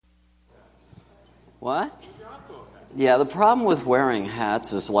What? Yeah, the problem with wearing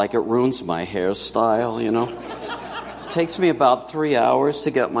hats is like it ruins my hairstyle, you know. It takes me about 3 hours to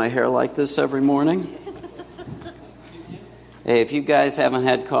get my hair like this every morning. Hey, if you guys haven't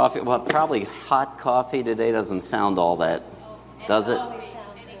had coffee, well, probably hot coffee today doesn't sound all that, does it?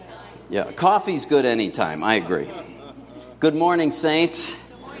 Yeah, coffee's good anytime, I agree. Good morning, saints.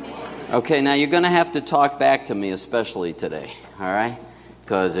 Okay, now you're going to have to talk back to me, especially today, all right?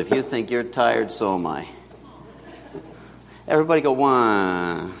 Because if you think you're tired, so am I. Everybody go,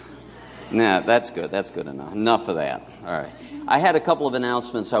 one. Nah, that's good. That's good enough. Enough of that. All right. I had a couple of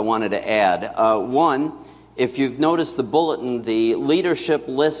announcements I wanted to add. One, if you've noticed the bulletin, the leadership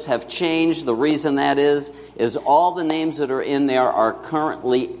lists have changed. The reason that is all the names that are in there are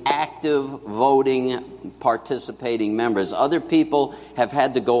currently active voting, participating members. Other people have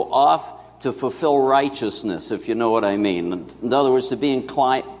had to go off to fulfill righteousness, if you know what I mean. In other words, to be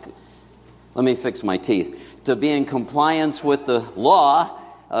inclined... Let me fix my teeth. To be in compliance with the law,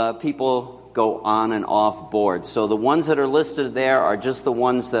 people go on and off board. So the ones that are listed there are just the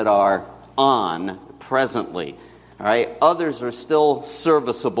ones that are on presently. All right. Others are still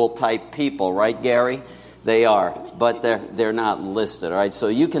serviceable type people, right, Gary? They are, but they're not listed. All right. So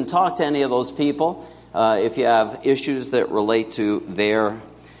you can talk to any of those people if you have issues that relate to their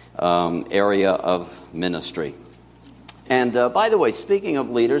area of ministry. And by the way, speaking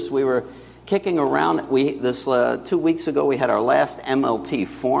of leaders, we were kicking around. 2 weeks ago, we had our last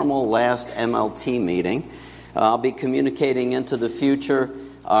formal last MLT meeting. I'll be communicating into the future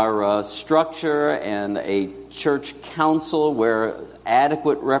our structure and a church council where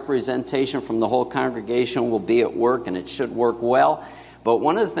adequate representation from the whole congregation will be at work, and it should work well. But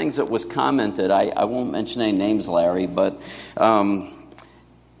one of the things that was commented, I won't mention any names, Larry, but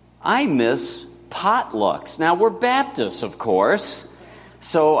I miss potlucks. Now, we're Baptists, of course.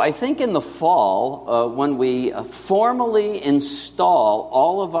 So I think in the fall, when we formally install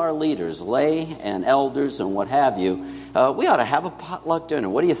all of our leaders, lay and elders and what have you, we ought to have a potluck dinner.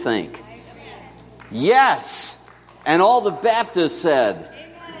 What do you think? Amen. Yes! And all the Baptists said.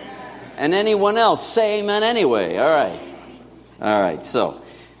 Amen. And anyone else, say amen anyway. All right. All right, so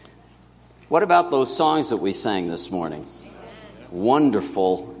what about those songs that we sang this morning?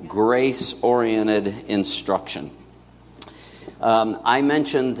 Wonderful, grace-oriented instruction. I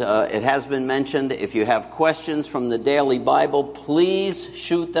mentioned, it has been mentioned, if you have questions from the Daily Bible, please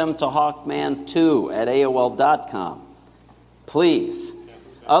shoot them to hawkman2@aol.com. Please.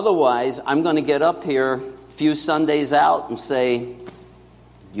 Otherwise, I'm going to get up here a few Sundays out and say,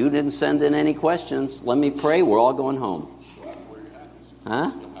 you didn't send in any questions. Let me pray. We're all going home. Huh?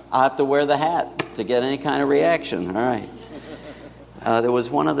 I'll have to wear the hat to get any kind of reaction. All right. There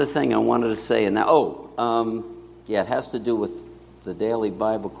was one other thing I wanted to say. And it has to do with the daily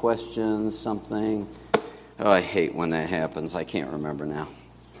Bible questions, something. Oh, I hate when that happens. I can't remember now.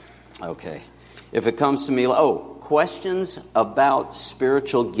 Okay. If it comes to me, questions about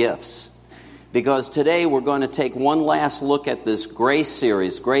spiritual gifts. Because today we're going to take one last look at this Grace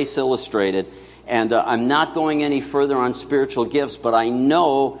series, Grace Illustrated. And I'm not going any further on spiritual gifts, but I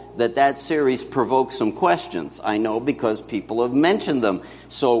know that series provokes some questions. I know because people have mentioned them.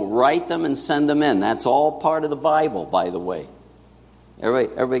 So write them and send them in. That's all part of the Bible, by the way.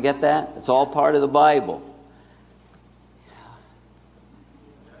 Everybody get that? It's all part of the Bible.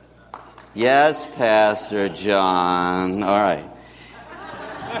 Yes, Pastor John. All right.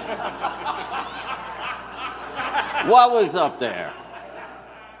 What was up there?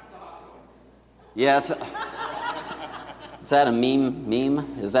 Yes. Is that a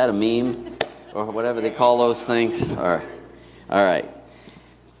meme? Is that a meme? Or whatever they call those things? All right.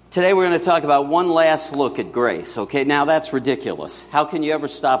 Today we're going to talk about one last look at grace. Okay, now that's ridiculous. How can you ever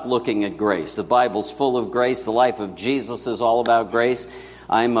stop looking at grace? The Bible's full of grace. The life of Jesus is all about grace.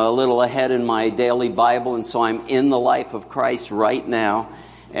 I'm a little ahead in my daily Bible, and so I'm in the life of Christ right now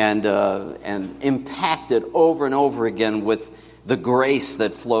and impacted over and over again with the grace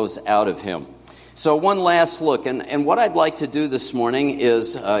that flows out of Him. So one last look, and what I'd like to do this morning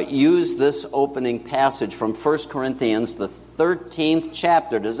is use this opening passage from 1 Corinthians, the 13th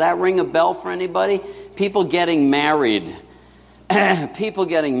chapter. Does that ring a bell for anybody? People getting married.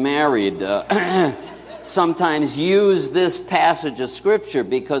 Sometimes use this passage of Scripture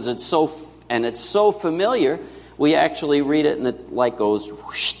because it's so familiar, we actually read it and it like goes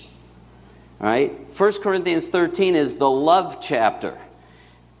whoosh. All right? 1 Corinthians 13 is the love chapter.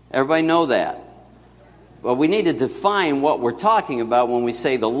 Everybody know that? Well, we need to define what we're talking about when we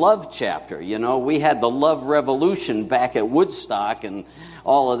say the love chapter. You know, we had the love revolution back at Woodstock and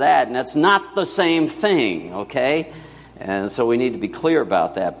all of that, and that's not the same thing, okay? And so we need to be clear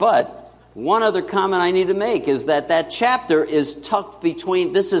about that. But One other comment I need to make is that chapter is tucked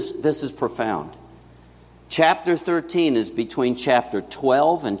between, this is profound. Chapter 13 is between chapter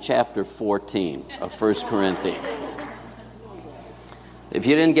 12 and chapter 14 of 1 Corinthians. If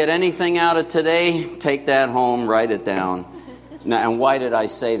you didn't get anything out of today, take that home, write it down. Now, and why did I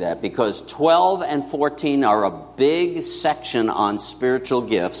say that? Because 12 and 14 are a big section on spiritual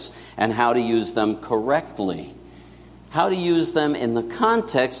gifts and how to use them correctly. How to use them in the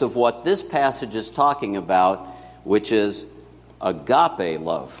context of what this passage is talking about, which is agape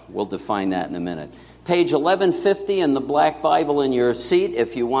love. We'll define that in a minute. Page 1150 in the black Bible in your seat,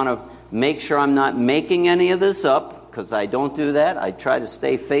 if you want to make sure I'm not making any of this up, because I don't do that. I try to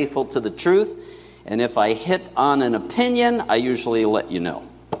stay faithful to the truth. And if I hit on an opinion, I usually let you know.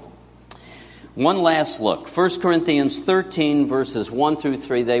 One last look. 1 Corinthians 13, verses 1 through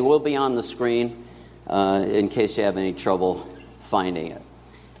 3. They will be on the screen in case you have any trouble finding it.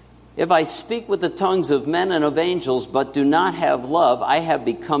 If I speak with the tongues of men and of angels, but do not have love, I have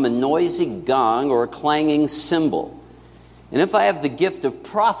become a noisy gong or a clanging cymbal. And if I have the gift of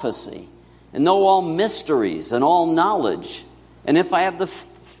prophecy, and know all mysteries and all knowledge, and if I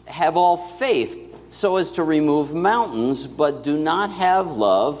have all faith, so as to remove mountains, but do not have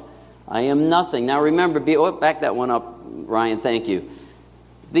love, I am nothing. Now remember, back that one up, Ryan, thank you.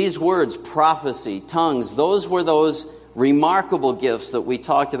 These words, prophecy, tongues, those were those remarkable gifts that we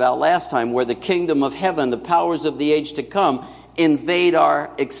talked about last time, where the kingdom of heaven, the powers of the age to come, invade our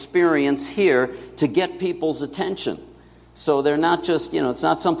experience here to get people's attention. So they're not just, it's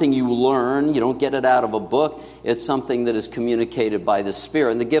not something you learn. You don't get it out of a book. It's something that is communicated by the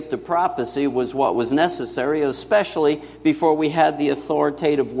Spirit. And the gift of prophecy was what was necessary, especially before we had the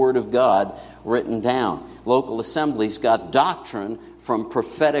authoritative Word of God written down. Local assemblies got doctrine from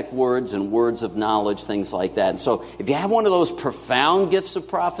prophetic words and words of knowledge, things like that. And so if you have one of those profound gifts of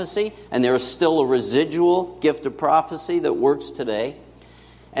prophecy, and there is still a residual gift of prophecy that works today,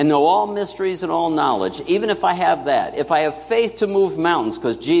 and know all mysteries and all knowledge, even if I have that, if I have faith to move mountains,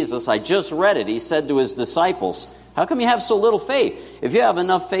 because Jesus, I just read it, he said to his disciples, how come you have so little faith? If you have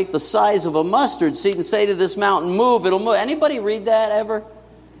enough faith the size of a mustard seed and say to this mountain, move, it'll move. Anybody read that ever?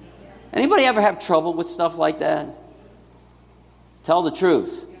 Anybody ever have trouble with stuff like that? Tell the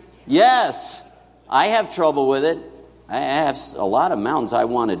truth. Yes, I have trouble with it. I have a lot of mountains I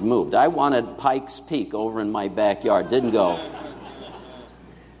wanted moved. I wanted Pikes Peak over in my backyard. Didn't go.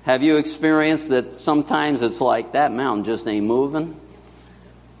 Have you experienced that sometimes it's like that mountain just ain't moving?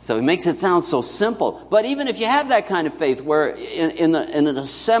 So it makes it sound so simple. But even if you have that kind of faith where in an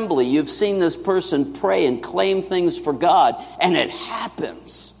assembly you've seen this person pray and claim things for God and it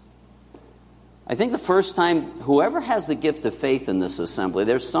happens. I think the first time, whoever has the gift of faith in this assembly,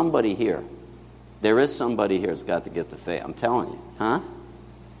 there's somebody here. There is somebody here who's got the gift of faith. I'm telling you. Huh?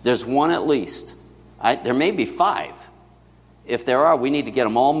 There's one at least. There may be 5. If there are, we need to get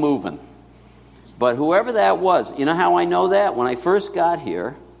them all moving. But whoever that was, you know how I know that? When I first got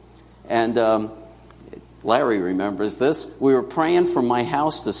here, and Larry remembers this, we were praying for my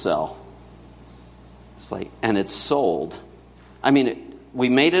house to sell. It's like, and it sold. I mean, we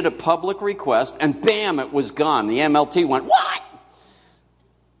made it a public request, and bam, it was gone. The MLT went, what?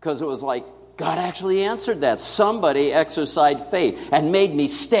 Because it was like, God actually answered that. Somebody exercised faith and made me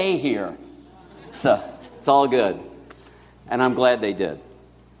stay here. So, it's all good. And I'm glad they did.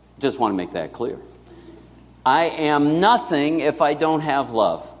 Just want to make that clear. I am nothing if I don't have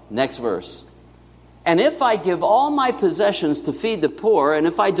love. Next verse. And if I give all my possessions to feed the poor, and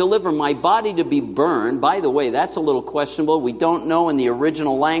if I deliver my body to be burned, by the way, that's a little questionable. We don't know in the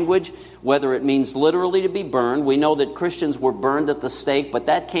original language whether it means literally to be burned. We know that Christians were burned at the stake, but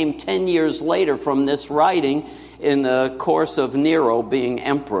that came 10 years later from this writing in the course of Nero being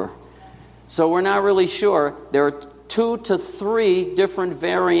emperor. So we're not really sure. There are 2 to 3 different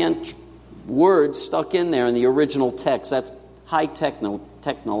variant words stuck in there in the original text. That's high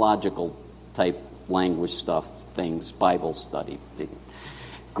technological type language stuff, things, Bible study,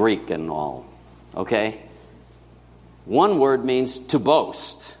 Greek and all. Okay? One word means to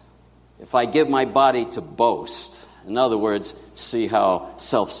boast. If I give my body to boast, in other words, see how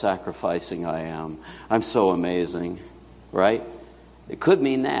self-sacrificing I am. I'm so amazing, right? It could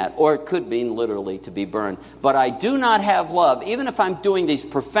mean that, or it could mean literally to be burned. But I do not have love. Even if I'm doing these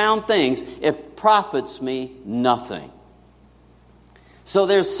profound things, it profits me nothing. So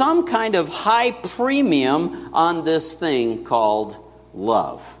there's some kind of high premium on this thing called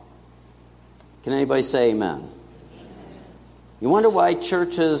love. Can anybody say amen? You wonder why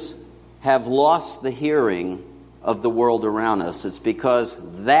churches have lost the hearing of the world around us. It's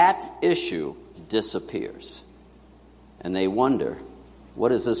because that issue disappears. And they wonder,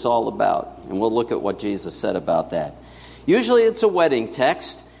 What is this all about? And we'll look at what Jesus said about that. Usually it's a wedding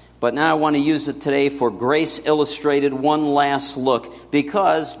text, but now I want to use it today for Grace Illustrated, one last look,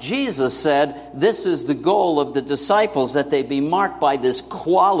 because Jesus said this is the goal of the disciples, that they be marked by this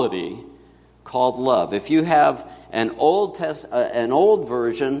quality called love. If you have an old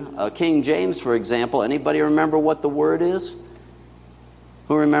version, King James, for example, anybody remember what the word is?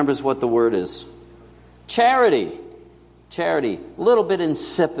 Who remembers what the word is? Charity. Charity. A little bit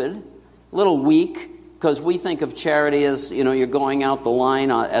insipid, a little weak, because we think of charity as, you're going out the line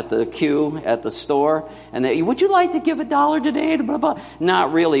at the queue at the store, and would you like to give $1 today? Blah, blah.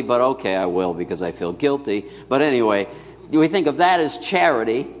 Not really, but okay, I will, because I feel guilty. But anyway, we think of that as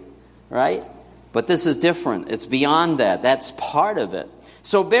charity, right? But this is different. It's beyond that. That's part of it.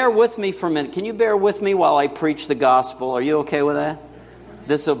 So bear with me for a minute. Can you bear with me while I preach the gospel? Are you okay with that?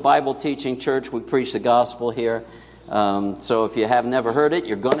 This is a Bible teaching church. We preach the gospel here. So if you have never heard it,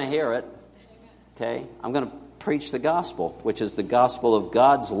 you're going to hear it. Okay? I'm going to preach the gospel, which is the gospel of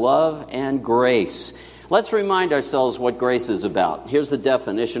God's love and grace. Let's remind ourselves what grace is about. Here's the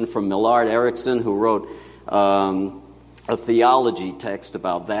definition from Millard Erickson, who wrote a theology text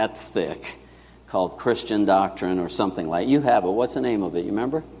about that thick called Christian Doctrine or something like that. You have it. What's the name of it? You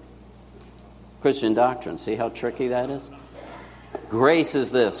remember? Christian Doctrine. See how tricky that is? Grace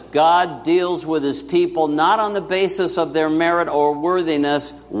is this: God deals with his people not on the basis of their merit or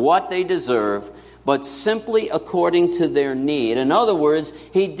worthiness, what they deserve, but simply according to their need. In other words,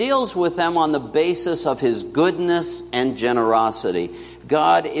 he deals with them on the basis of his goodness and generosity.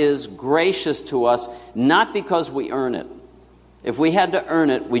 God is gracious to us not because we earn it. If we had to earn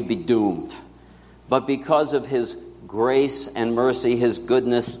it, we'd be doomed. But because of his grace and mercy, his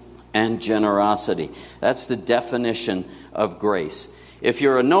goodness and generosity. That's the definition of grace. If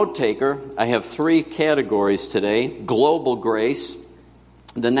you're a note taker, I have 3 categories today: global grace,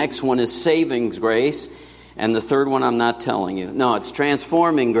 the next one is saving grace, and the third one I'm not telling you. No, it's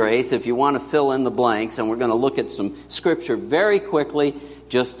transforming grace, if you want to fill in the blanks, and we're going to look at some scripture very quickly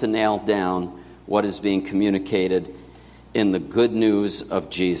just to nail down what is being communicated in the good news of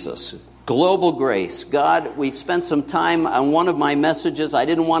Jesus. Global grace. God, we spent some time on one of my messages. I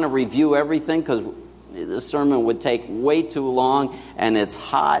didn't want to review everything because the sermon would take way too long, and it's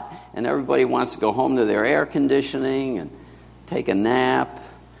hot, and everybody wants to go home to their air conditioning and take a nap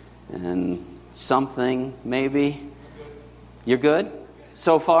and something, maybe. You're good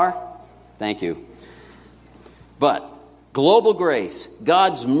so far? Thank you. But global grace,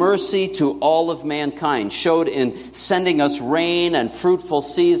 God's mercy to all of mankind, showed in sending us rain and fruitful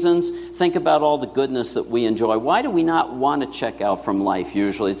seasons. Think about all the goodness that we enjoy. Why do we not want to check out from life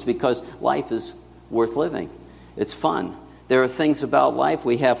usually? It's because life is worth living. It's fun. There are things about life.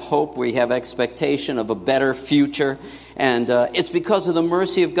 We have hope. We have expectation of a better future. And it's because of the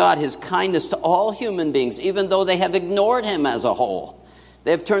mercy of God, his kindness to all human beings, even though they have ignored him as a whole.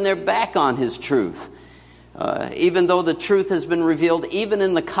 They have turned their back on his truth. Even though the truth has been revealed, even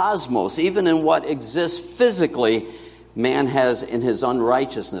in the cosmos, even in what exists physically, man has, in his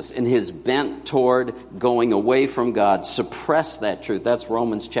unrighteousness, in his bent toward going away from God, suppressed that truth. That's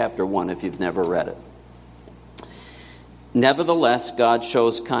Romans chapter 1, if you've never read it. Nevertheless, God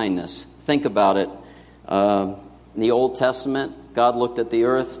shows kindness. Think about it. In the Old Testament, God looked at the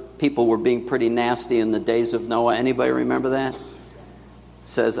earth. People were being pretty nasty in the days of Noah. Anybody remember that?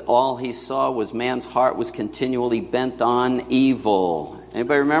 Says all he saw was man's heart was continually bent on evil.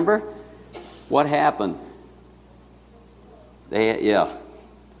 Anybody remember? What happened? That's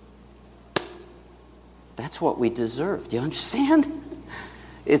what we deserve. Do you understand?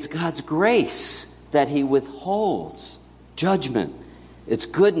 It's God's grace that he withholds judgment. It's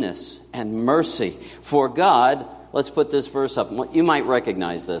goodness and mercy. For God, let's put this verse up. You might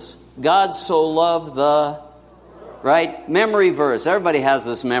recognize this. God so loved the... Right? Memory verse. Everybody has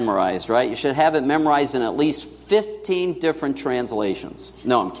this memorized, right? You should have it memorized in at least 15 different translations.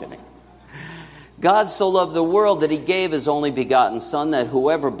 No, I'm kidding. God so loved the world that he gave his only begotten Son, that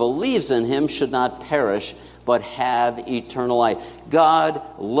whoever believes in him should not perish, but have eternal life. God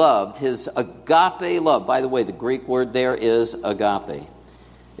loved, his agape love. By the way, the Greek word there is agape.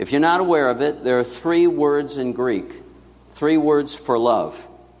 If you're not aware of it, there are 3 words in Greek. 3 words for love.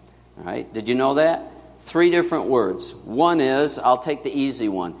 All right? Did you know that? 3 different words. One is, I'll take the easy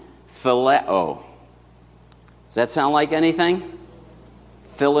one, phileo. Does that sound like anything?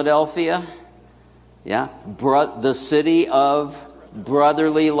 Philadelphia? Yeah. The city of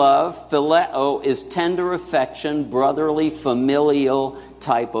brotherly love. Phileo is tender affection, brotherly, familial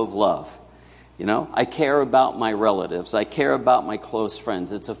type of love. You know, I care about my relatives. I care about my close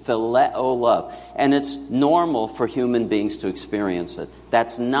friends. It's a phileo love. And it's normal for human beings to experience it.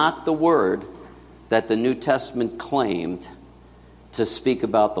 That's not the word that the New Testament claimed to speak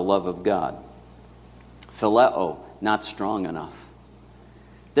about the love of God. Phileo, not strong enough.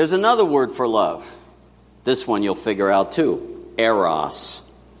 There's another word for love. This one you'll figure out too.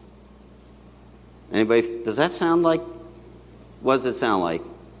 Eros. Anybody, does that sound like, what does it sound like?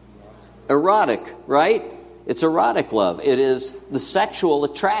 Erotic, right? It's erotic love. It is the sexual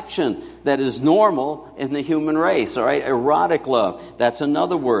attraction that is normal in the human race, all right? Erotic love. That's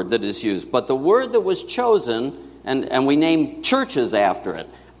another word that is used. But the word that was chosen, and we name churches after it,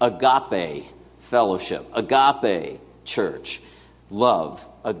 agape, fellowship, agape, church, love,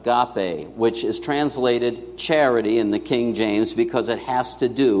 agape, which is translated charity in the King James because it has to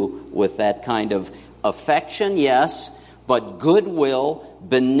do with that kind of affection, yes, but goodwill,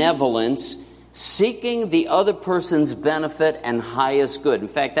 benevolence, seeking the other person's benefit and highest good. In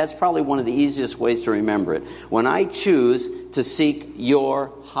fact, that's probably one of the easiest ways to remember it. When I choose to seek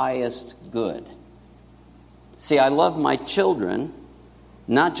your highest good. See, I love my children,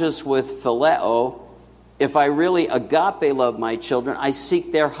 not just with phileo. If I really agape love my children, I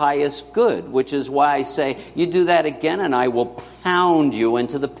seek their highest good, which is why I say, you do that again and I will pound you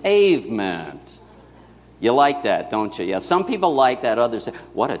into the pavement. You like that, don't you? Yeah, some people like that. Others say,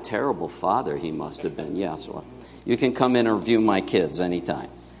 what a terrible father he must have been. Yes, well, you can come in and review my kids anytime.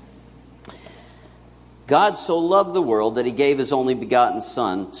 God so loved the world that he gave his only begotten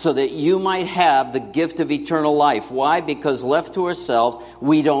Son so that you might have the gift of eternal life. Why? Because left to ourselves,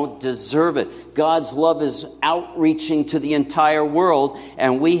 we don't deserve it. God's love is outreaching to the entire world,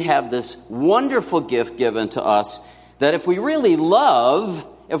 and we have this wonderful gift given to us that if we really love,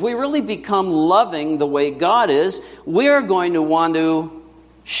 if we really become loving the way God is, we're going to want to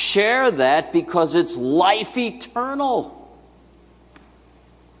share that because it's life eternal.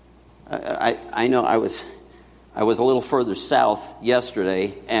 I know I was a little further south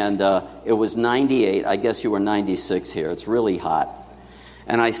yesterday, and it was 98. I guess you were 96 here. It's really hot.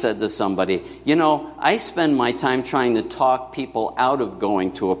 And I said to somebody, you know, I spend my time trying to talk people out of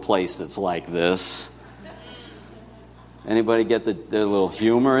going to a place that's like this. Anybody get the little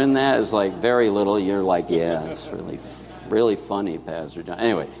humor in that? It's like very little. You're like, yeah, it's really funny, Pastor John.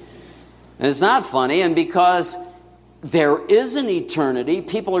 Anyway, and it's not funny, and because there is an eternity,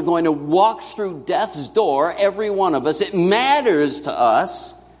 people are going to walk through death's door, every one of us. It matters to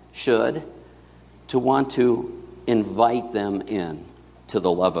us, to want to invite them in to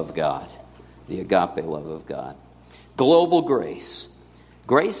the love of God, the agape love of God. Global grace.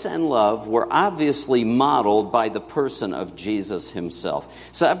 Grace and love were obviously modeled by the person of Jesus himself.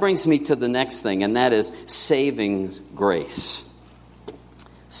 So that brings me to the next thing, and that is saving grace.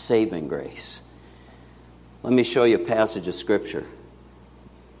 Saving grace. Let me show you a passage of Scripture.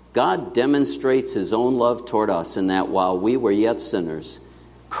 God demonstrates his own love toward us in that while we were yet sinners,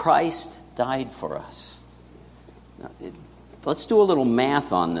 Christ died for us. Now, let's do a little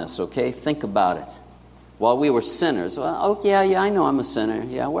math on this, okay? Think about it. While we were sinners, well, oh, yeah, I know I'm a sinner.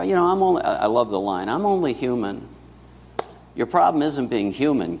 Yeah, well, you know, I love the line, I'm only human. Your problem isn't being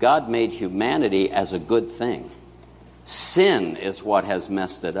human. God made humanity as a good thing. Sin is what has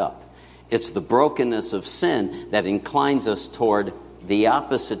messed it up. It's the brokenness of sin that inclines us toward the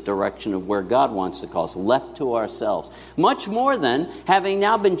opposite direction of where God wants to call us, left to ourselves. Much more than, having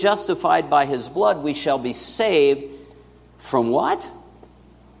now been justified by his blood, we shall be saved from what?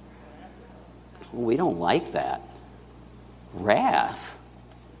 We don't like that. Wrath.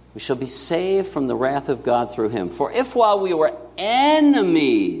 We shall be saved from the wrath of God through him. For if while we were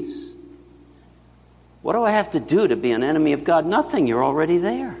enemies, what do I have to do to be an enemy of God? Nothing. You're already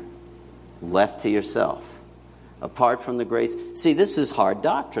there. Left to yourself. Apart from the grace. See, this is hard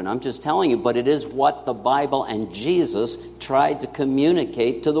doctrine. I'm just telling you, but it is what the Bible and Jesus tried to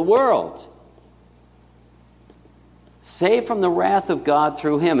communicate to the world. Saved from the wrath of God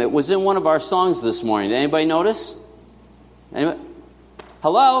through him. It was in one of our songs this morning. Did anybody notice? Anybody?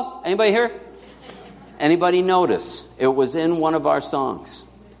 Hello? Anybody here? Anybody notice? It was in one of our songs.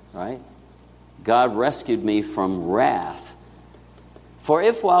 Right? God rescued me from wrath. For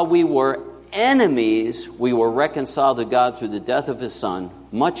if while we were enemies, we were reconciled to God through the death of his Son,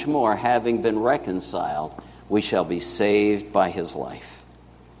 much more, having been reconciled, we shall be saved by his life.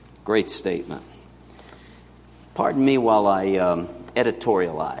 Great statement. Pardon me while I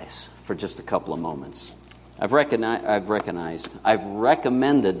editorialize for just a couple of moments. I've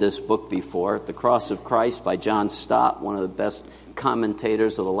recommended this book before, The Cross of Christ by John Stott, one of the best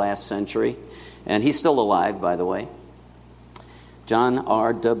commentators of the last century. And he's still alive, by the way. John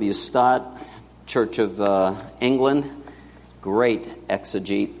R.W. Stott, Church of England. Great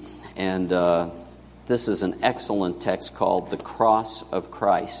exegete. And this is an excellent text called The Cross of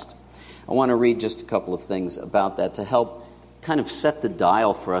Christ. I want to read just a couple of things about that to help kind of set the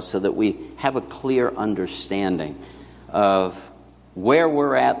dial for us so that we have a clear understanding of where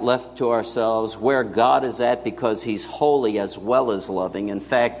we're at left to ourselves, where God is at because He's holy as well as loving. In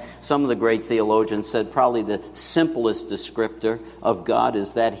fact, some of the great theologians said probably the simplest descriptor of God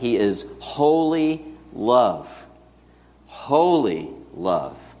is that He is holy love. Holy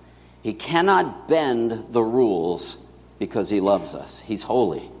love. He cannot bend the rules because He loves us. He's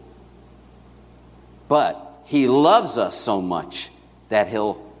holy. But He loves us so much that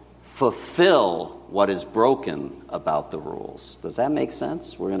He'll fulfill what is broken about the rules. Does that make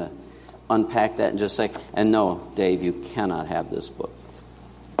sense? We're going to unpack that in just a sec. And no, Dave, you cannot have this book.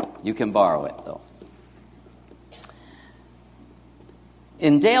 You can borrow it, though.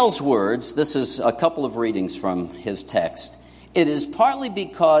 In Dale's words, this is a couple of readings from his text. It is partly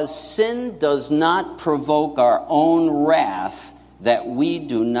because sin does not provoke our own wrath that we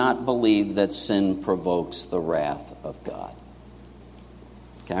do not believe that sin provokes the wrath of God.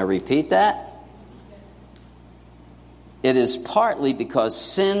 Can I repeat that? It is partly because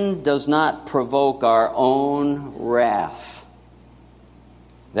sin does not provoke our own wrath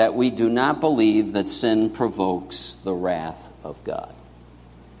that we do not believe that sin provokes the wrath of God.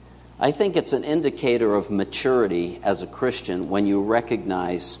 I think it's an indicator of maturity as a Christian when you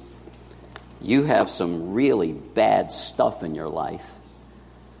recognize you have some really bad stuff in your life,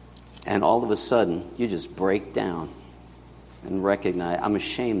 and all of a sudden you just break down and recognize, I'm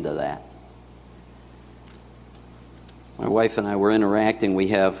ashamed of that. My wife and I were interacting. We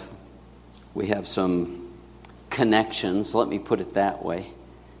have some connections, let me put it that way,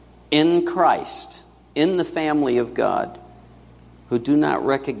 in Christ, in the family of God, who do not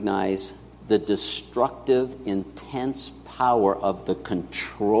recognize the destructive, intense power of the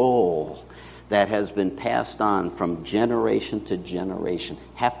control that has been passed on from generation to generation.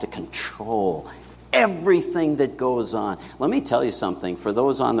 Have to control everything that goes on. Let me tell you something. For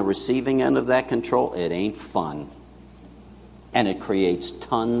those on the receiving end of that control, it ain't fun. And it creates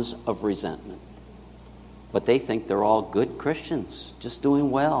tons of resentment. But they think they're all good Christians, just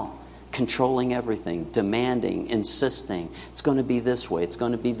doing well, controlling everything, demanding, insisting. It's going to be this way. It's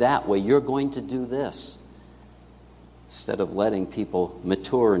going to be that way. You're going to do this. Instead of letting people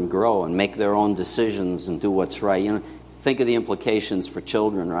mature and grow and make their own decisions and do what's right. You know, think of the implications for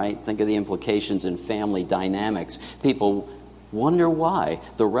children, right? Think of the implications in family dynamics. People wonder why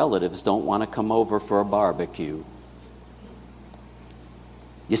the relatives don't want to come over for a barbecue.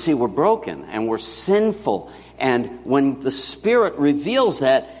 You see, we're broken and we're sinful. And when the Spirit reveals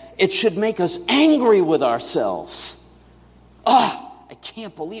that, it should make us angry with ourselves. I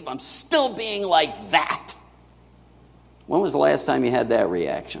can't believe I'm still being like that. When was the last time you had that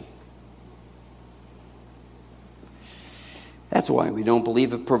reaction? That's why we don't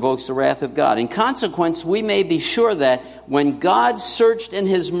believe it provokes the wrath of God. In consequence, we may be sure that when God searched in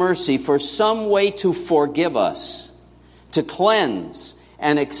His mercy for some way to forgive us, to cleanse,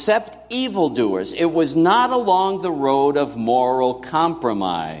 and accept evildoers, it was not along the road of moral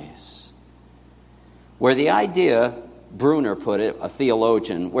compromise. Where the idea, Bruner put it, a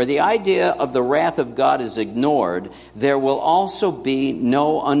theologian, where the idea of the wrath of God is ignored, there will also be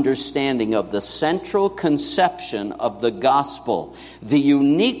no understanding of the central conception of the gospel, the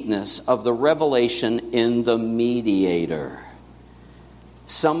uniqueness of the revelation in the mediator.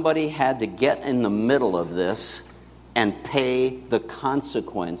 Somebody had to get in the middle of this and pay the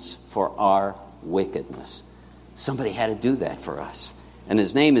consequence for our wickedness. Somebody had to do that for us. And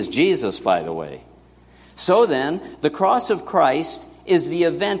His name is Jesus, by the way. So then, the cross of Christ is the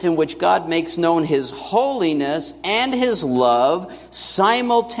event in which God makes known His holiness and His love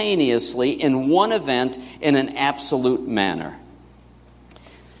simultaneously in one event in an absolute manner.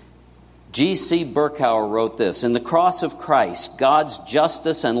 G.C. Berkouwer wrote this: in the cross of Christ, God's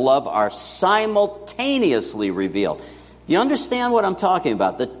justice and love are simultaneously revealed. Do you understand what I'm talking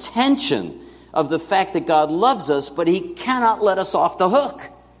about? The tension of the fact that God loves us, but He cannot let us off the hook.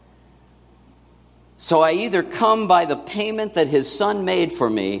 So I either come by the payment that His Son made for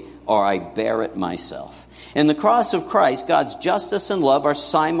me, or I bear it myself. In the cross of Christ, God's justice and love are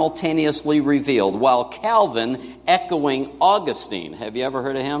simultaneously revealed, while Calvin, echoing Augustine, have you ever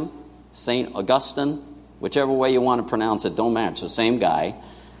heard of him? St. Augustine, whichever way you want to pronounce it, don't matter, it's the same guy.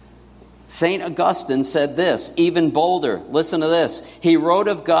 St. Augustine said this, even bolder, listen to this. He wrote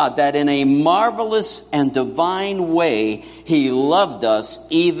of God that in a marvelous and divine way, He loved us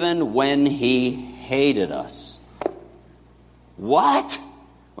even when He hated us. What?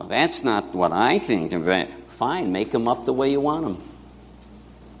 Well, that's not what I think. Fine, make them up the way you want them.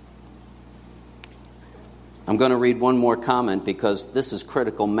 I'm going to read one more comment because this is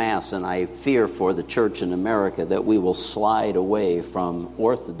critical mass, and I fear for the church in America that we will slide away from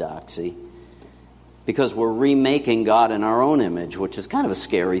orthodoxy because we're remaking God in our own image, which is kind of a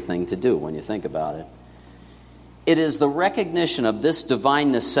scary thing to do when you think about it. It is the recognition of this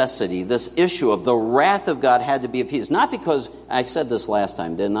divine necessity, this issue of the wrath of God had to be appeased. Not because, I said this last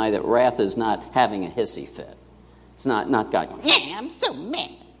time, didn't I, that wrath is not having a hissy fit. It's not God going, yeah, I'm so mad.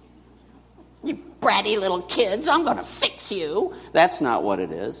 You bratty little kids, I'm going to fix you. That's not what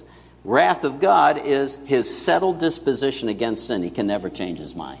it is. Wrath of God is his settled disposition against sin. He can never change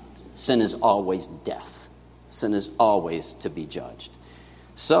his mind. Sin is always death. Sin is always to be judged.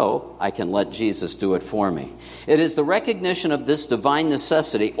 So I can let Jesus do it for me. It is the recognition of this divine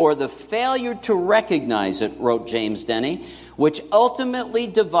necessity, or the failure to recognize it, wrote James Denny, which ultimately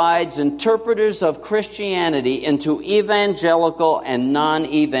divides interpreters of Christianity into evangelical and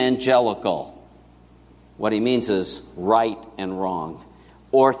non-evangelical. What he means is right and wrong,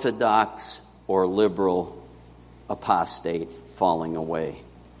 orthodox or liberal, apostate, falling away.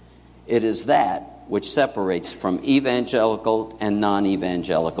 It is that which separates from evangelical and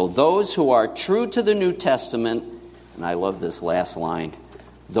non-evangelical. Those who are true to the New Testament, and I love this last line,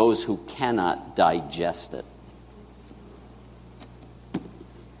 those who cannot digest it.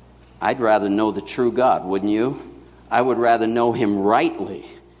 I'd rather know the true God, wouldn't you? I would rather know him rightly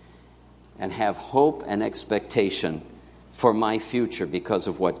and have hope and expectation for my future because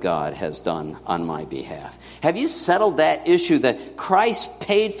of what God has done on my behalf. Have you settled that issue that Christ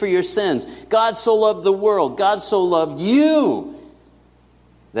paid for your sins? God so loved the world, God so loved you,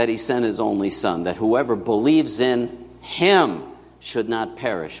 that he sent his only Son, that whoever believes in him should not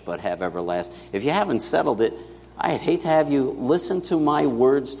perish but have everlasting. If you haven't settled it, I'd hate to have you listen to my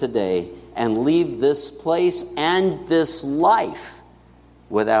words today and leave this place and this life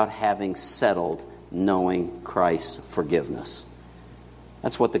without having settled knowing Christ's forgiveness.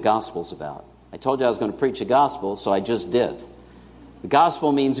 That's what the gospel's about. I told you I was going to preach the gospel, so I just did. The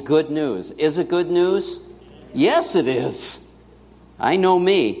gospel means good news. Is it good news? Yes, it is. I know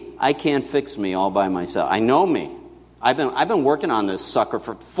me. I can't fix me all by myself. I know me. I've been working on this sucker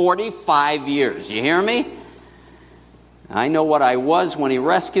for 45 years. You hear me? I know what I was when he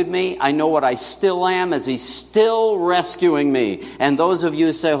rescued me. I know what I still am as he's still rescuing me. And those of you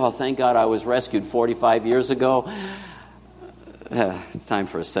who say, well, thank God I was rescued 45 years ago. It's time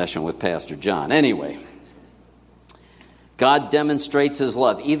for a session with Pastor John. Anyway, God demonstrates his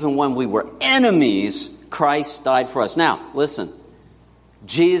love. Even when we were enemies, Christ died for us. Now, listen.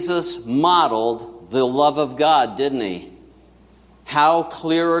 Jesus modeled the love of God, didn't he? How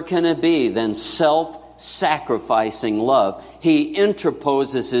clearer can it be than self-sacrificing love? He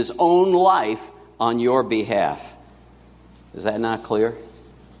interposes his own life on your behalf. Is that not clear?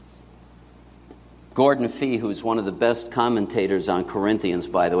 Gordon Fee, who's one of the best commentators on Corinthians,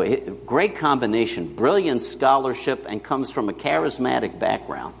 by the way, great combination, brilliant scholarship, and comes from a charismatic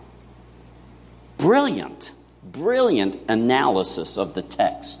background. Brilliant analysis of the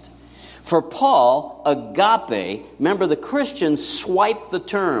text. For Paul, agape, remember the Christians swiped the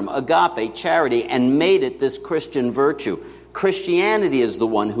term agape, charity, and made it this Christian virtue. Christianity is the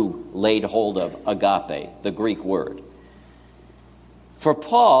one who laid hold of agape, the Greek word. For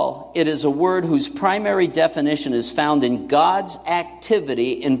Paul, it is a word whose primary definition is found in God's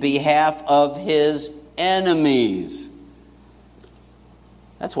activity in behalf of his enemies.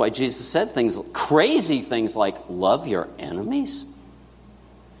 That's why Jesus said crazy things like, love your enemies?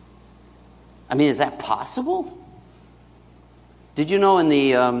 I mean, is that possible? Did you know in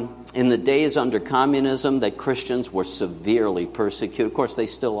the days under communism that Christians were severely persecuted? Of course, they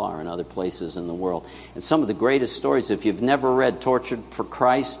still are in other places in the world. And some of the greatest stories, if you've never read Tortured for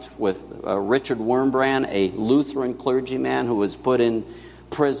Christ with Richard Wurmbrand, a Lutheran clergyman who was put in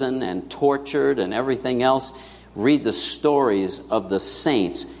prison and tortured and everything else, read the stories of the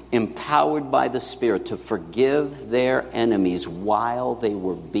saints empowered by the Spirit to forgive their enemies while they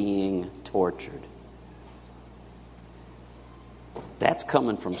were being tortured. That's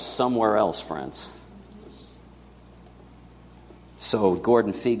coming from somewhere else, friends. So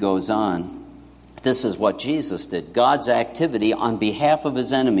Gordon Fee goes on. This is what Jesus did. God's activity on behalf of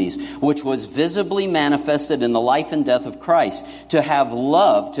his enemies, which was visibly manifested in the life and death of Christ. To have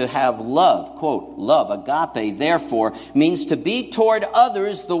love, quote, love, agape, therefore, means to be toward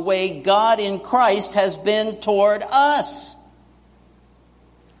others the way God in Christ has been toward us.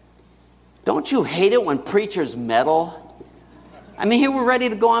 Don't you hate it when preachers meddle? I mean, here we're ready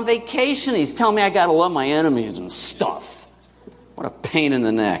to go on vacation. He's telling me I got to love my enemies and stuff. What a pain in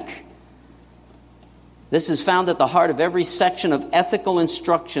the neck. This is found at the heart of every section of ethical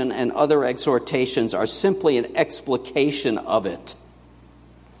instruction, and other exhortations are simply an explication of it.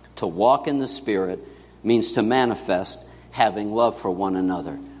 To walk in the Spirit means to manifest having love for one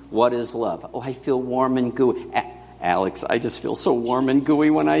another. What is love? Oh, I feel warm and gooey. Alex, I just feel so warm and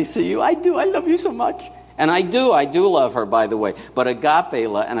gooey when I see you. I do. I love you so much. And I do love her, by the way. But agape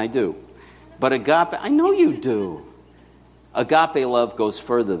love, and I do. But agape, I know you do. Agape love goes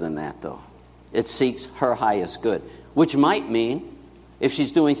further than that, though. It seeks her highest good, which might mean if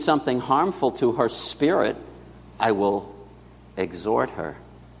she's doing something harmful to her spirit, I will exhort her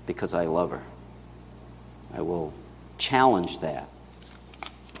because I love her. I will challenge that.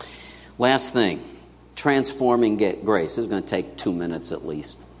 Last thing, transforming grace. This is going to take 2 minutes at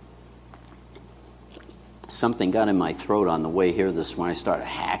least. Something got in my throat on the way here this morning. I started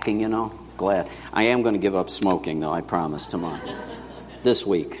hacking, Glad. I am going to give up smoking, though, I promise, tomorrow. This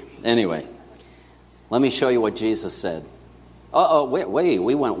week. Anyway. Let me show you what Jesus said. Wait,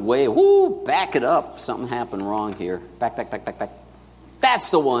 we went way, back it up. Something happened wrong here. Back.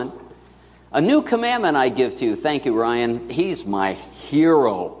 That's the one. A new commandment I give to you. Thank you, Ryan. He's my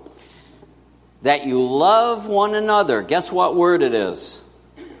hero. That you love one another. Guess what word it is?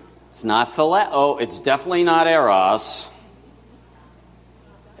 It's not phileo. It's definitely not eros.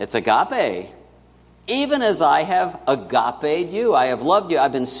 It's agape. Even as I have agaped you, I have loved you.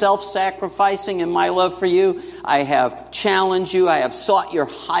 I've been self-sacrificing in my love for you. I have challenged you. I have sought your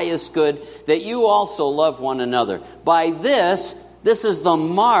highest good, that you also love one another. By this is the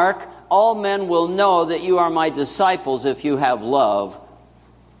mark. All men will know that you are my disciples if you have love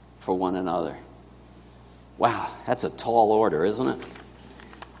for one another. Wow, that's a tall order, isn't it?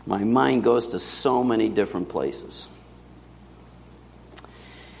 My mind goes to so many different places.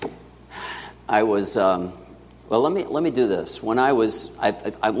 I was, let me do this.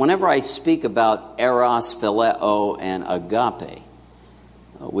 Whenever I speak about eros, phileo, and agape,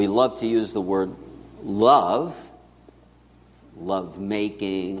 we love to use the word love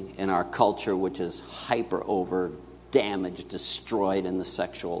making in our culture, which is hyper over damaged, destroyed in the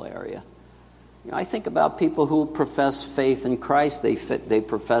sexual area. I think about people who profess faith in Christ. They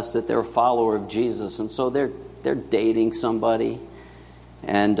profess that they're a follower of Jesus, and so they're dating somebody,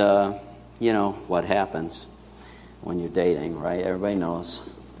 and what happens when you're dating, right? Everybody knows.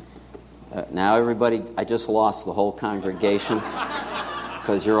 Now everybody, I just lost the whole congregation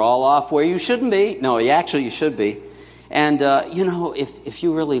because you're all off where you shouldn't be. No, you should be. And, if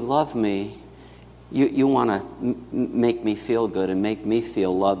you really love me, you want to make me feel good and make me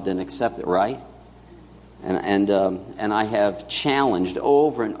feel loved and accepted, right? And I have challenged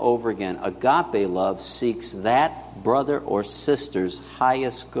over and over again, agape love seeks that brother or sister's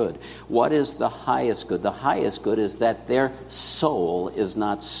highest good. What is the highest good? The highest good is that their soul is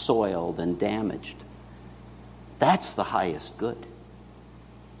not soiled and damaged. That's the highest good.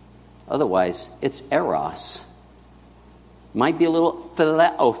 Otherwise, it's eros. Might be a little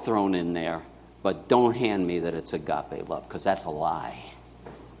phileo thrown in there, but don't hand me that it's agape love, because that's a lie.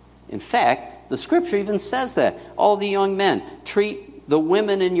 In fact, the scripture even says that. All the young men, treat the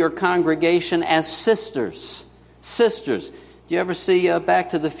women in your congregation as sisters. Sisters. Do you ever see Back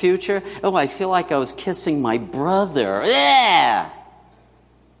to the Future? Oh, I feel like I was kissing my brother. Yeah!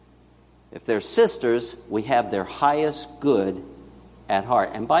 If they're sisters, we have their highest good at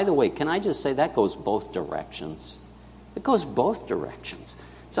heart. And by the way, can I just say that goes both directions? It goes both directions.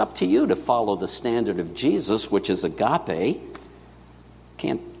 It's up to you to follow the standard of Jesus, which is agape.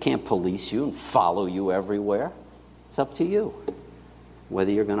 Can't police you and follow you everywhere. It's up to you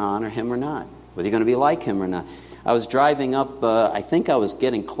whether you're going to honor him or not, whether you're going to be like him or not. I was driving up, I think I was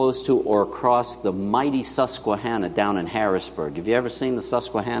getting close to or across the mighty Susquehanna down in Harrisburg. Have you ever seen the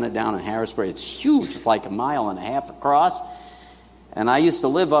Susquehanna down in Harrisburg? It's huge. It's like 1.5 miles across. And I used to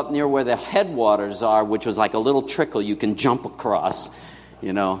live up near where the headwaters are, which was like a little trickle you can jump across,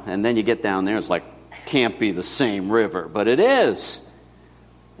 and then you get down there, it's like, can't be the same river, but it is.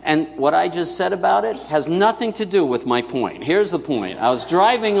 And what I just said about it has nothing to do with my point. Here's the point. I was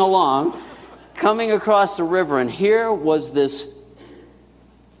driving along, coming across the river, and here was this,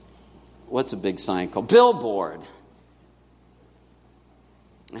 what's a big sign called? Billboard.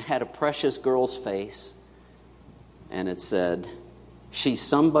 It had a precious girl's face, and it said, "She's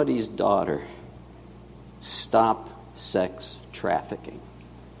somebody's daughter. Stop sex trafficking."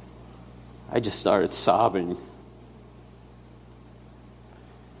 I just started sobbing.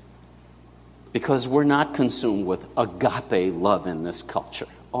 Because we're not consumed with agape love in this culture.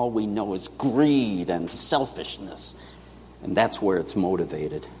 All we know is greed and selfishness. And that's where it's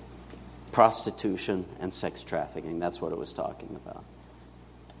motivated. prostitution, and sex trafficking. That's what it was talking about.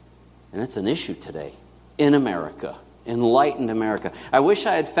 And it's an issue today in America, enlightened America. I wish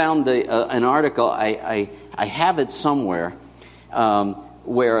I had found an article. I have it somewhere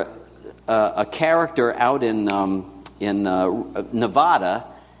where a character out in Nevada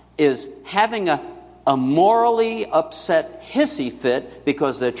is having a morally upset hissy fit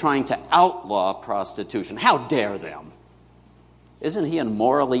because they're trying to outlaw prostitution. How dare them? Isn't he a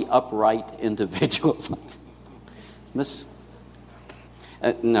morally upright individual?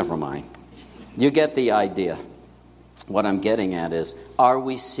 Never mind. You get the idea. What I'm getting at is, are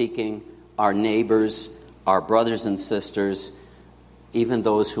we seeking our neighbors, our brothers and sisters, even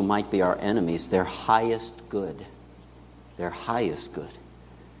those who might be our enemies, their highest good? Their highest good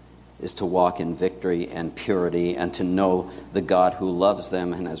is to walk in victory and purity and to know the God who loves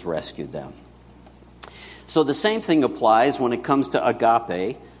them and has rescued them. So the same thing applies when it comes to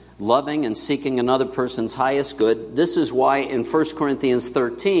agape, loving and seeking another person's highest good. This is why in 1 Corinthians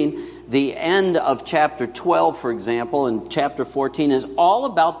 13, the end of chapter 12, for example, and chapter 14 is all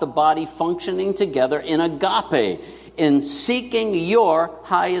about the body functioning together in agape, in seeking your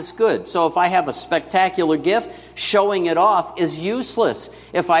highest good. So if I have a spectacular gift, showing it off is useless.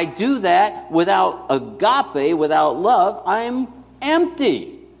 If I do that without agape, without love, I'm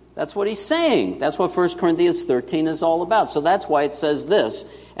empty. That's what he's saying. That's what 1 Corinthians 13 is all about. So that's why it says this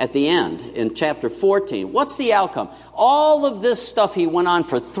at the end in chapter 14. What's the outcome? All of this stuff he went on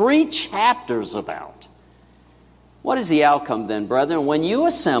for 3 chapters about. What is the outcome then, brethren? When you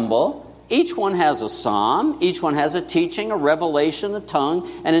assemble, each one has a psalm, each one has a teaching, a revelation, a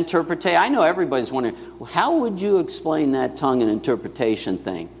tongue, an interpretation. I know everybody's wondering, well, how would you explain that tongue and interpretation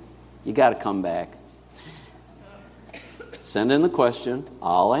thing? You got to come back. Send in the question,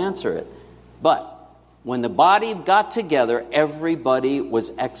 I'll answer it. But when the body got together, everybody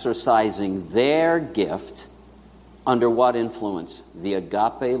was exercising their gift under what influence? The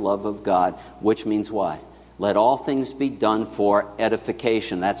agape love of God, which means what? Let all things be done for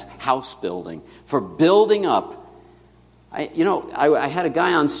edification. That's house building, for building up. I had a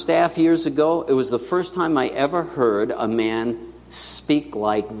guy on staff years ago. It was the first time I ever heard a man speak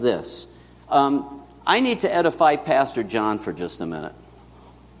like this. I need to edify Pastor John for just a minute.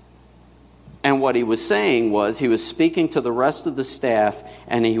 And what he was saying was, he was speaking to the rest of the staff,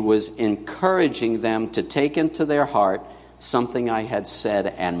 and he was encouraging them to take into their heart something I had said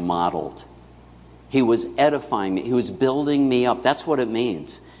and modeled. He was edifying me. He was building me up. That's what it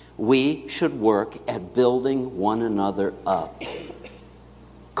means. We should work at building one another up.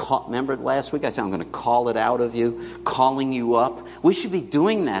 Remember last week I said I'm going to call it out of you, calling you up. We should be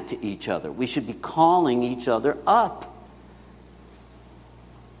doing that to each other. We should be calling each other up.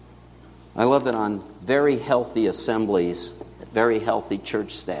 I love that on very healthy assemblies, very healthy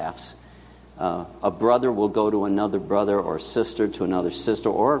church staffs, a brother will go to another brother or sister to another sister,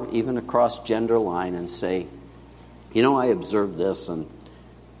 or even across gender line and say, you know, I observed this and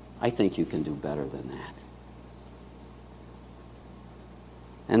I think you can do better than that.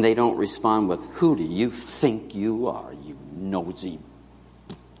 And they don't respond with, who do you think you are, you nosy.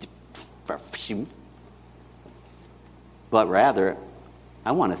 But rather,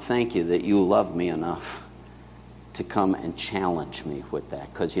 I want to thank you that you love me enough to come and challenge me with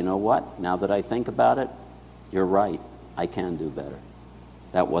that. Because you know what? Now that I think about it, you're right. I can do better.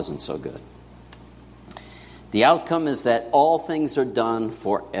 That wasn't so good. The outcome is that all things are done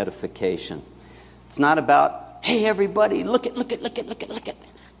for edification. It's not about, hey, everybody, look it.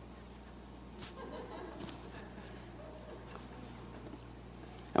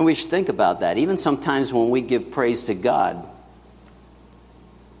 And we should think about that. Even sometimes when we give praise to God,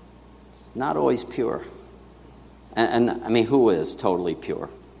 it's not always pure. And I mean, who is totally pure?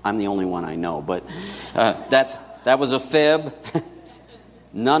 I'm the only one I know, but that was a fib.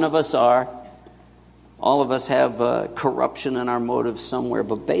 None of us are. All of us have corruption in our motives somewhere.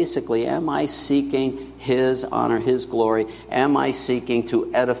 But basically, am I seeking His honor, His glory? Am I seeking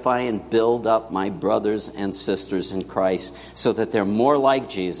to edify and build up my brothers and sisters in Christ so that they're more like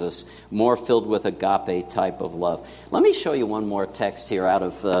Jesus, more filled with agape type of love? Let me show you one more text here out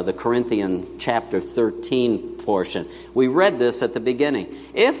of the Corinthians chapter 13 portion. We read this at the beginning.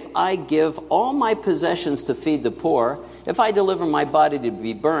 If I give all my possessions to feed the poor, if I deliver my body to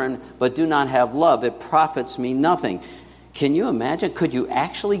be burned, but do not have love, it profits me nothing. Can you imagine? Could you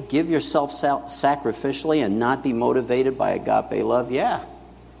actually give yourself sacrificially and not be motivated by agape love? Yeah.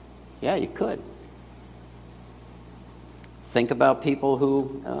 Yeah, you could. Think about people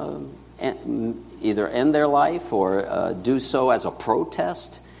who either end their life or do so as a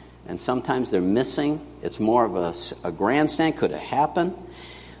protest, and sometimes they're missing. It's more of a grandstand. Could it happen?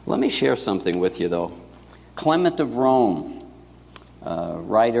 Let me share something with you, though. Clement of Rome,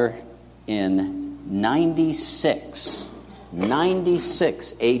 writer in 96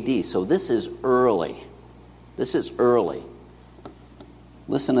 AD. So this is early.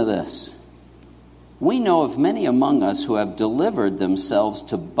 Listen to this. We know of many among us who have delivered themselves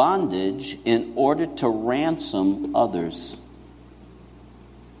to bondage in order to ransom others.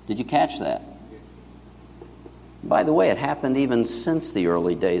 Did you catch that? By the way, it happened even since the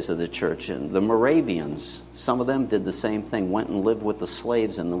early days of the church. And the Moravians, some of them did the same thing, went and lived with the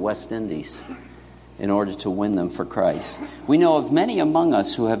slaves in the West Indies in order to win them for Christ. We know of many among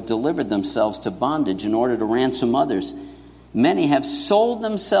us who have delivered themselves to bondage in order to ransom others. Many have sold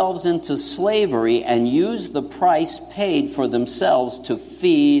themselves into slavery and used the price paid for themselves to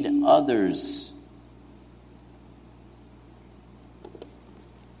feed others.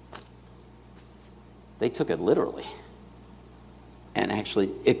 They took it literally. And actually,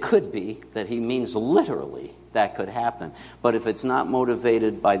 it could be that he means literally that could happen. But if it's not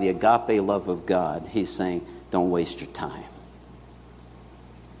motivated by the agape love of God, he's saying, don't waste your time.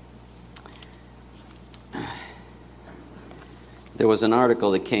 There was an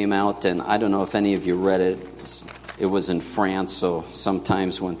article that came out, and I don't know if any of you read it. It was in France, so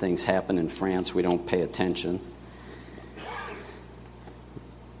sometimes when things happen in France, we don't pay attention.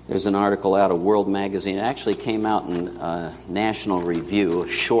 There's an article out of World Magazine. It actually came out in National Review, a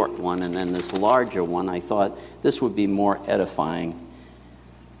short one, and then this larger one. I thought this would be more edifying.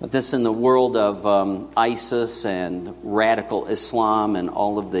 But this in the world of ISIS and radical Islam and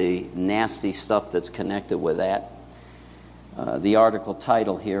all of the nasty stuff that's connected with that. The article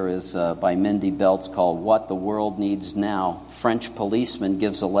title here is by Mindy Beltz, called What the World Needs Now. French policeman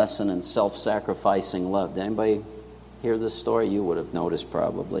gives a lesson in self-sacrificing love. Did anybody hear this story? You would have noticed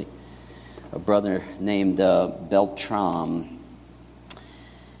probably. A brother named Beltram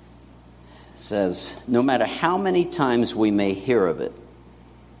says, no matter how many times we may hear of it,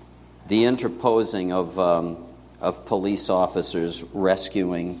 the interposing of police officers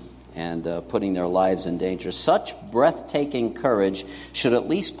rescuing and putting their lives in danger, such breathtaking courage should at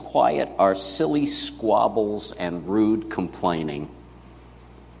least quiet our silly squabbles and rude complaining.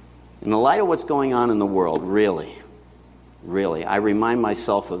 In the light of what's going on in the world, really, I remind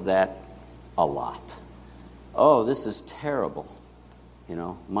myself of that a lot. Oh, this is terrible. You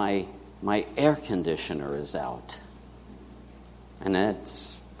know, my air conditioner is out. And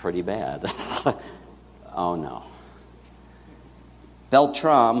that's pretty bad. Oh, no.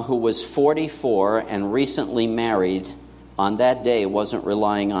 Beltram, who was 44 and recently married, on that day wasn't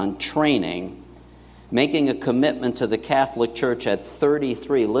relying on training, making a commitment to the Catholic Church at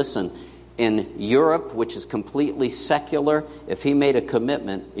 33. Listen, in Europe, which is completely secular, if he made a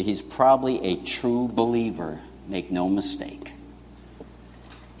commitment, he's probably a true believer. Make no mistake.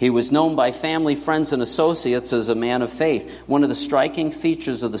 He was known by family, friends, and associates as a man of faith. One of the striking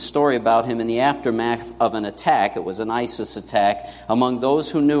features of the story about him in the aftermath of an attack, it was an ISIS attack, among those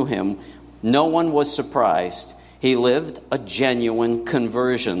who knew him, no one was surprised. He lived a genuine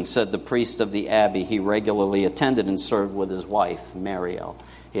conversion, said the priest of the abbey he regularly attended and served with his wife, Mariel.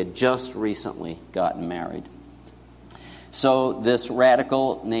 He had just recently gotten married. So this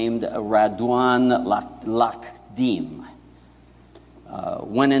radical named Radouan Lakdim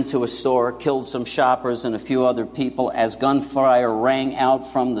went into a store, killed some shoppers and a few other people. As gunfire rang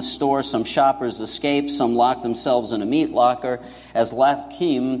out from the store, some shoppers escaped. Some locked themselves in a meat locker. As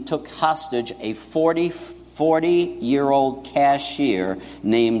Lakim took hostage a 40-year-old cashier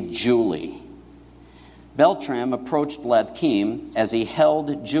named Julie. Beltram approached Lakim as he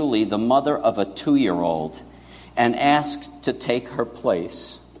held Julie, the mother of a 2-year-old, and asked to take her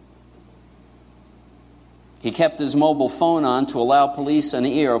place. He kept his mobile phone on to allow police an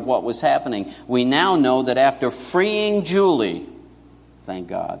ear of what was happening. We now know that after freeing Julie, thank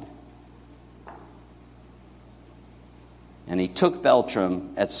God, and he took Beltram,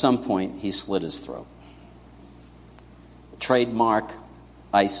 at some point he slit his throat. Trademark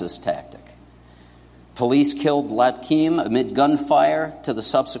ISIS tactic. Police killed Lakim amid gunfire to the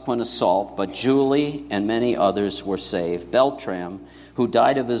subsequent assault, but Julie and many others were saved. Beltram, who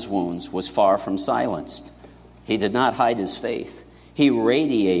died of his wounds, was far from silenced. He did not hide his faith. He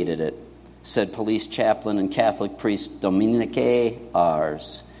radiated it, said police chaplain and Catholic priest Dominique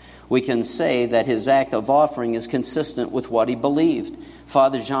Ars. We can say that his act of offering is consistent with what he believed.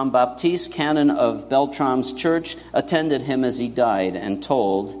 Father Jean-Baptiste, canon of Beltram's church, attended him as he died and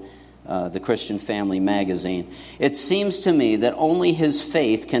told the Christian Family magazine. It seems to me that only his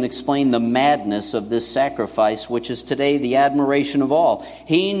faith can explain the madness of this sacrifice, which is today the admiration of all.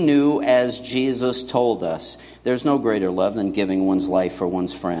 He knew, as Jesus told us, there's no greater love than giving one's life for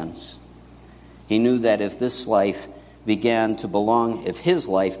one's friends. He knew that if his life began to belong to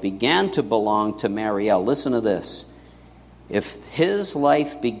Marielle, listen to this. If his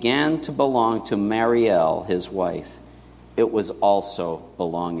life began to belong to Marielle, his wife, it was also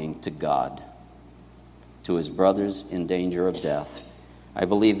belonging to God, to his brothers in danger of death. I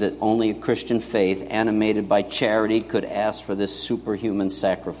believe that only a Christian faith animated by charity could ask for this superhuman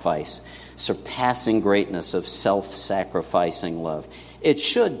sacrifice, surpassing greatness of self-sacrificing love. It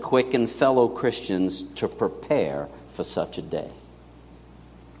should quicken fellow Christians to prepare for such a day.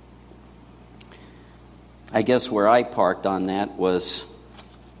 I guess where I parked on that was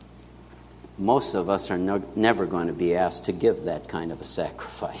most of us are never going to be asked to give that kind of a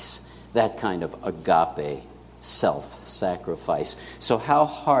sacrifice, that kind of agape self-sacrifice. So how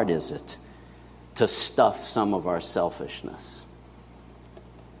hard is it to stuff some of our selfishness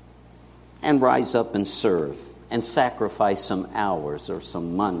and rise up and serve and sacrifice some hours or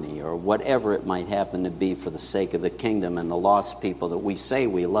some money or whatever it might happen to be for the sake of the kingdom and the lost people that we say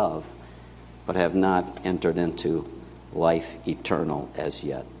we love but have not entered into life eternal as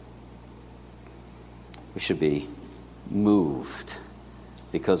yet? We should be moved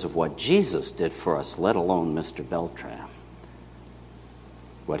because of what Jesus did for us, let alone Mr. Beltram,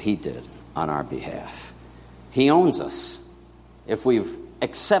 what he did on our behalf. He owns us. If we've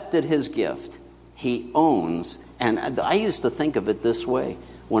accepted his gift, he owns. And I used to think of it this way.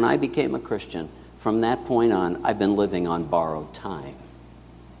 When I became a Christian, from that point on, I've been living on borrowed time.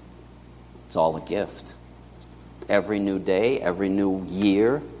 It's all a gift. Every new day, every new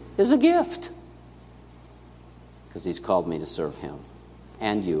year is a gift. Because he's called me to serve him,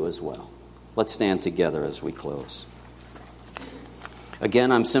 and you as well. Let's stand together as we close.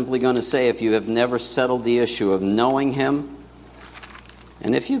 Again, I'm simply going to say, if you have never settled the issue of knowing him,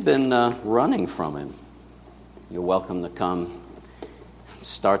 and if you've been running from him, you're welcome to come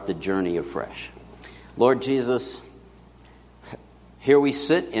start the journey afresh. Lord Jesus, here we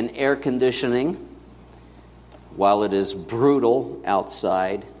sit in air conditioning while it is brutal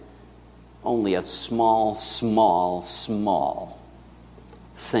outside. Only a small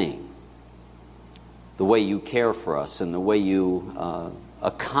thing. The way you care for us and the way you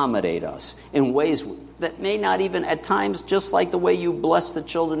accommodate us in ways that may not even at times, just like the way you blessed the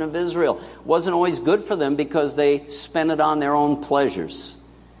children of Israel, wasn't always good for them because they spent it on their own pleasures.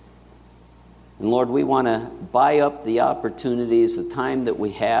 And Lord, we want to buy up the opportunities, the time that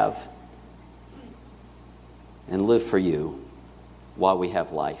we have, and live for you while we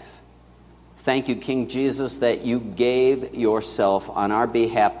have life. Thank you, King Jesus, that you gave yourself on our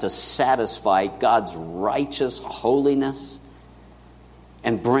behalf to satisfy God's righteous holiness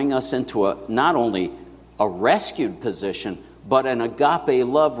and bring us into not only a rescued position, but an agape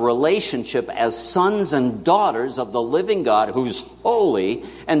love relationship as sons and daughters of the living God who's holy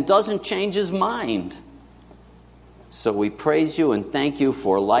and doesn't change his mind. So we praise you and thank you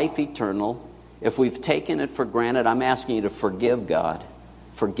for life eternal. If we've taken it for granted, I'm asking you to forgive, God.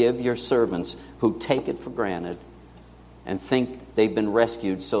 Forgive your servants who take it for granted and think they've been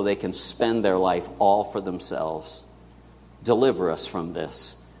rescued so they can spend their life all for themselves. Deliver us from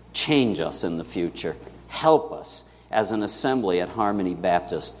this. Change us in the future. Help us as an assembly at Harmony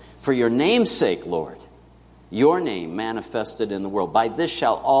Baptist. For your name's sake, Lord, your name manifested in the world. By this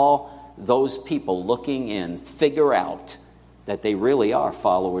shall all those people looking in figure out that they really are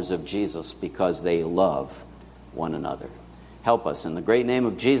followers of Jesus because they love one another. Help us. In the great name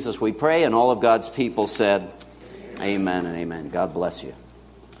of Jesus we pray, and all of God's people said, amen and amen. God bless you.